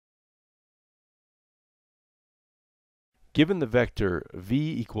Given the vector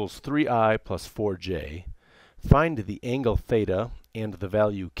v equals 3I plus 4j, find the angle theta and the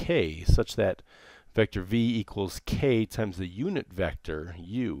value k such that vector v equals k times the unit vector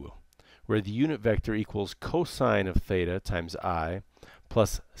u, where the unit vector equals cosine of theta times I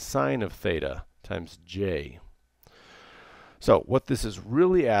plus sine of theta times j. So what this is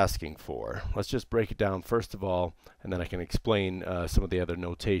really asking for, let's just break it down first of all, and then I can explain some of the other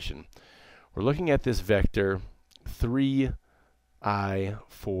notation. We're looking at this vector 3I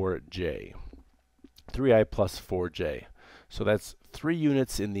 4j, 3I plus 4j. So that's 3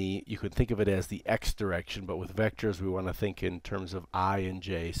 units in the, you could think of it as the x direction, but with vectors we want to think in terms of I and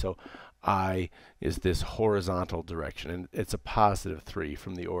j. So I is this horizontal direction, and it's a positive 3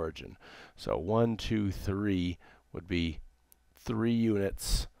 from the origin. So 1, 2, 3 would be 3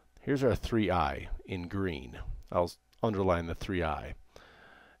 units. Here's our 3I in green. I'll underline the 3I.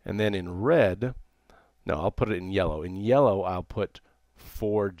 And then in red, no, I'll put it in yellow. In yellow, I'll put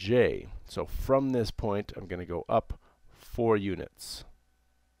 4j. So from this point, I'm going to go up 4 units.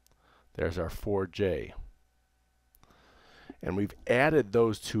 There's our 4j. And we've added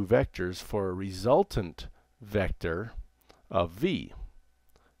those two vectors for a resultant vector of v.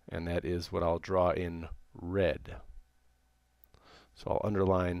 And that is what I'll draw in red. So I'll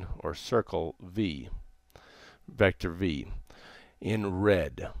underline or circle v, vector v, in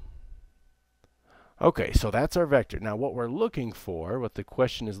red. Okay, so that's our vector. Now what we're looking for, what the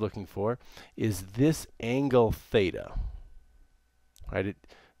question is looking for, is this angle theta. Right?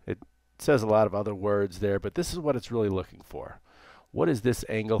 It says a lot of other words there, but this is what it's really looking for. What is this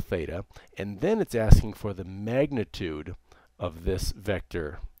angle theta? And then it's asking for the magnitude of this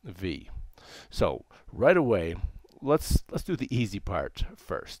vector v. So right away, let's do the easy part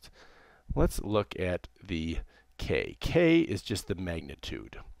first. Let's look at the k. K is just the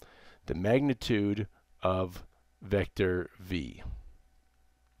magnitude. The magnitude of vector v.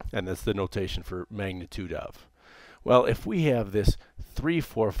 And that's the notation for magnitude of. Well, if we have this 3,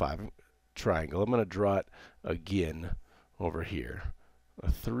 4, 5 triangle, I'm going to draw it again over here.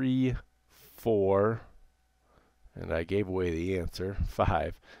 A 3, 4, and I gave away the answer,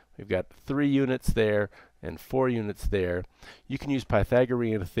 5. We've got 3 units there and 4 units there. You can use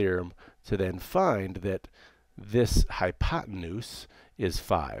Pythagorean theorem to then find that this hypotenuse is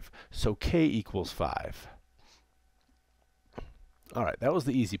 5. So k equals 5. All right, that was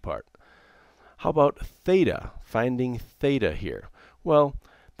the easy part. How about theta? Finding theta here. Well,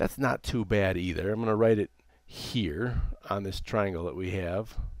 that's not too bad either. I'm going to write it here on this triangle that we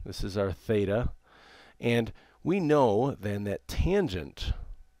have. This is our theta. And we know then that tangent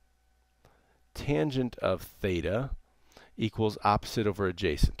of theta equals opposite over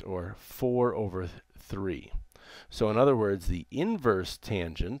adjacent, or 4 over 3. So in other words, the inverse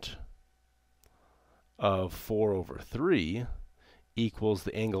tangent of 4 over 3 equals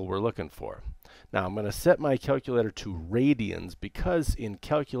the angle we're looking for. Now I'm going to set my calculator to radians because in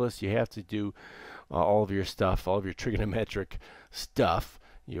calculus you have to do all of your stuff, all of your trigonometric stuff,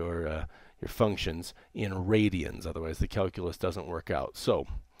 your functions in radians. Otherwise the calculus doesn't work out. So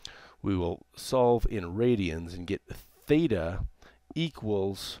we will solve in radians and get theta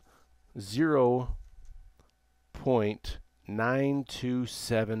equals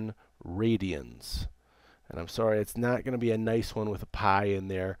 0.927 radians. And I'm sorry, it's not going to be a nice one with a pi in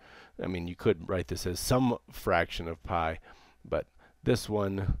there. I mean, you could write this as some fraction of pi, but this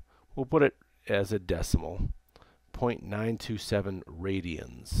one, we'll put it as a decimal. 0.927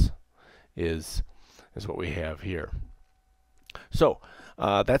 radians is what we have here. So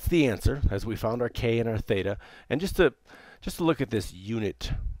that's the answer, as we found our k and our theta. And just to look at this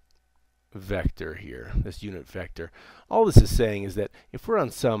unit vector here, this unit vector, all this is saying is that if we're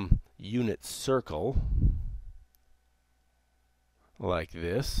on some unit circle like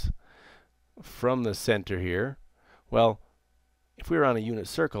this from the center here, well, if we were on a unit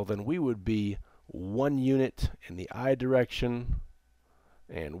circle, then we would be 1 unit in the I direction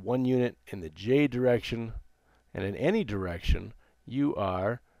and 1 unit in the j direction, and in any direction you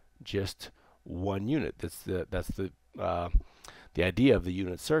are just 1 unit. That's the idea of the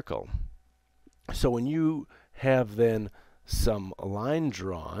unit circle. So when you have then some line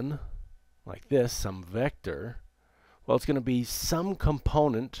drawn like this, some vector, well, it's going to be some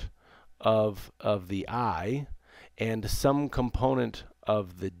component of the I and some component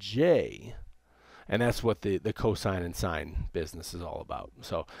of the j, and that's what the cosine and sine business is all about.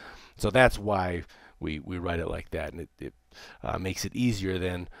 So that's why we write it like that, and it makes it easier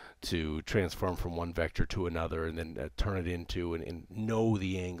then to transform from one vector to another and then turn it into and know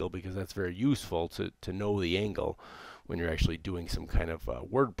the angle, because that's very useful to know the angle when you're actually doing some kind of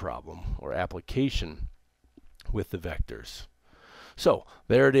word problem or application with the vectors. So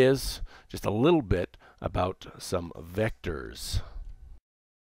there it is, just a little bit about some vectors.